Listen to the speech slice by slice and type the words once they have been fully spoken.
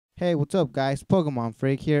Hey, what's up guys? Pokemon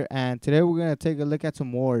Freak here, and today we're going to take a look at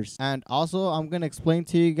some wars. And also, I'm going to explain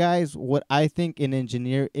to you guys what I think an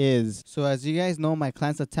engineer is. So as you guys know, my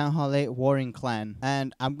clan's a Town Hall 8 warring clan.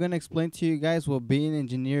 And I'm going to explain to you guys what being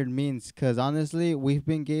engineered means. Because honestly, we've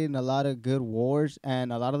been getting a lot of good wars,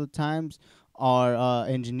 and a lot of the times, our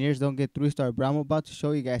engineers don't get 3-star, but I'm about to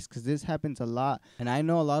show you guys because this happens a lot. And I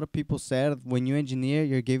know a lot of people said when you engineer,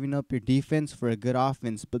 you're giving up your defense for a good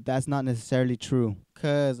offense, but that's not necessarily true.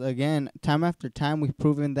 Because again, time after time, we've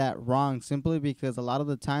proven that wrong simply because a lot of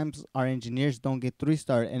the times our engineers don't get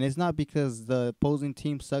 3-star, and it's not because the opposing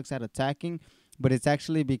team sucks at attacking, but it's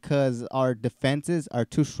actually because our defenses are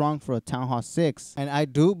too strong for a Town Hall 6. And I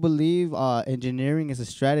do believe engineering is a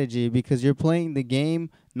strategy because you're playing the game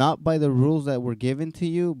not by the rules that were given to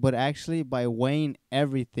you, but actually by weighing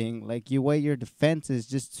everything. Like you weigh your defenses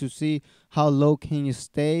just to see how low can you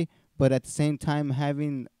stay, but at the same time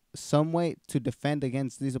having some way to defend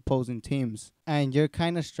against these opposing teams. And you're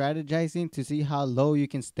kind of strategizing to see how low you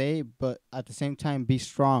can stay, but at the same time be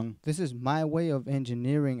strong. This is my way of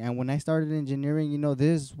engineering, and when I started engineering,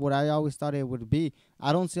 this is what I always thought it would be.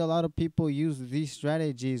 I don't see a lot of people use these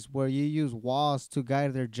strategies where you use walls to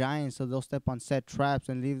guide their giants so they'll step on set traps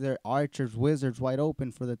and leave their archers, wizards wide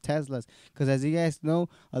open for the Teslas. Because as you guys know,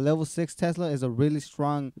 a level 6 Tesla is a really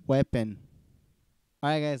strong weapon.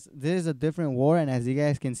 Alright guys, this is a different war, and as you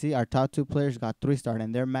guys can see, our top 2 players got 3-starred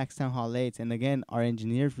and they're max Town Hall 8s, and again, our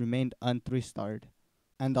engineers remained un-3-starred.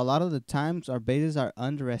 And a lot of the times, our bases are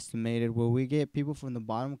underestimated where we get people from the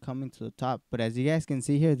bottom coming to the top. But as you guys can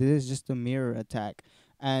see here, this is just a mirror attack.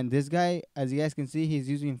 And this guy, as you guys can see, he's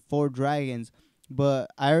using 4 dragons.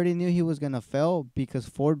 But I already knew he was going to fail because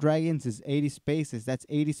 4 dragons is 80 spaces. That's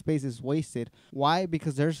 80 spaces wasted. Why?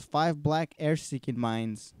 Because there's 5 black air seeking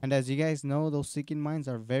mines. And as you guys know, those seeking mines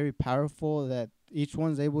are very powerful that each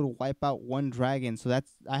one's able to wipe out 1 dragon. So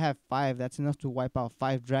I have 5. That's enough to wipe out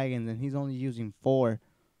 5 dragons, and he's only using 4.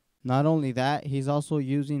 Not only that, he's also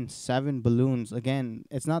using 7 balloons. Again,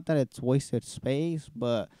 it's not that it's wasted space,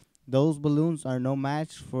 but those balloons are no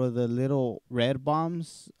match for the little red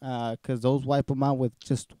bombs because those wipe them out with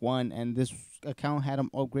just 1. And this account had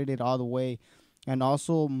them upgraded all the way. And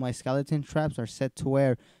also, my skeleton traps are set to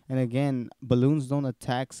air. And again, balloons don't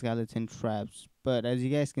attack skeleton traps. But as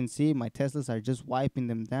you guys can see, my Teslas are just wiping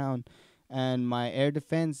them down. And my air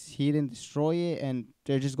defense, he didn't destroy it, and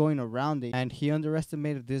they're just going around it. And he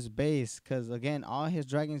underestimated this base because, again, all his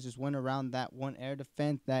dragons just went around that one air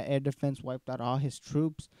defense. That air defense wiped out all his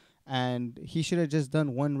troops. And he should have just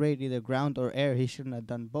done 1 raid, either ground or air. He shouldn't have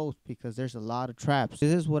done both because there's a lot of traps.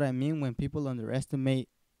 This is what I mean when people underestimate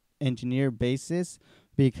engineer bases,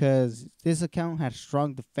 because this account had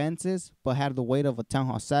strong defenses but had the weight of a Town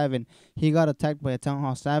Hall 7. He got attacked by a Town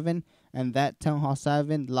Hall 7, and that Town Hall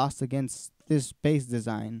 7 lost against this base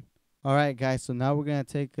design. Alright guys, so now we're going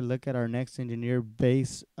to take a look at our next engineer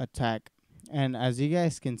base attack. And as you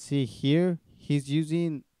guys can see here, he's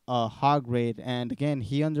using a hog raid, and again,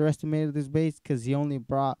 he underestimated this base because he only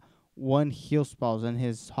brought 1 heal spells, and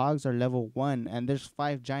his hogs are level 1, and there's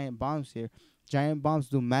 5 giant bombs here. Giant bombs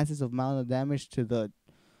do massive amount of damage to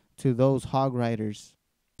those hog riders.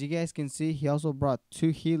 As you guys can see, he also brought 2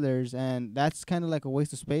 healers, and that's kind of like a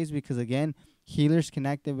waste of space because again, healers can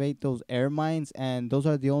activate those air mines, and those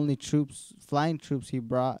are the only troops, flying troops he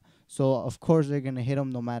brought. So of course they're gonna hit him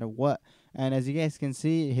no matter what. And as you guys can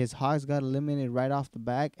see, his hogs got eliminated right off the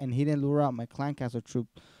back, and he didn't lure out my clan castle troop.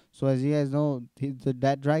 So as you guys know,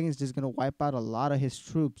 that dragon's just gonna wipe out a lot of his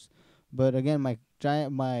troops. But again, my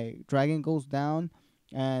dragon goes down,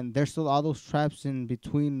 and there's still all those traps in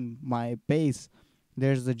between my base.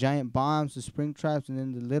 There's the giant bombs, the spring traps, and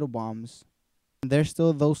then the little bombs. There's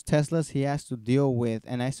still those Teslas he has to deal with,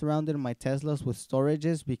 and I surrounded my Teslas with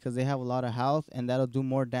storages because they have a lot of health, and that'll do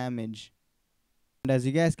more damage. And as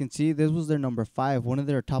you guys can see, this was their number 5, one of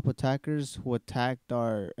their top attackers who attacked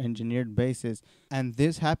our engineered bases. And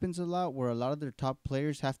this happens a lot where a lot of their top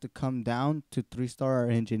players have to come down to 3-star our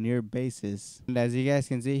engineered bases. And as you guys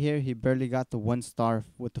can see here, he barely got the 1 star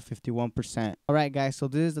with the 51%. Alright guys, so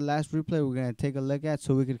this is the last replay we're going to take a look at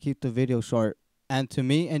so we can keep the video short. And to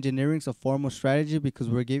me, engineering's a form of strategy because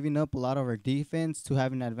we're giving up a lot of our defense to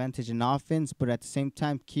have an advantage in offense, but at the same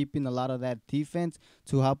time keeping a lot of that defense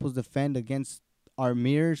to help us defend against our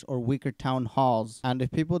mirrors or weaker town halls. And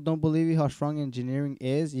if people don't believe you how strong engineering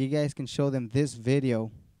is, you guys can show them this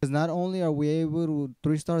video. Because not only are we able to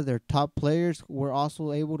 3-star their top players, we're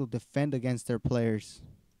also able to defend against their players.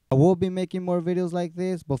 I will be making more videos like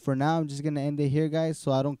this, but for now I'm just gonna end it here, guys,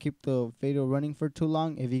 so I don't keep the video running for too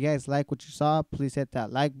long. If you guys like what you saw, please hit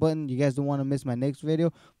that like button. You guys don't want to miss my next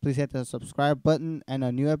video, please hit the subscribe button, and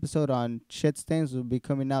a new episode on shit stains will be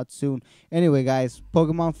coming out soon. Anyway, guys,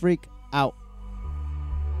 Pokemon Freak out.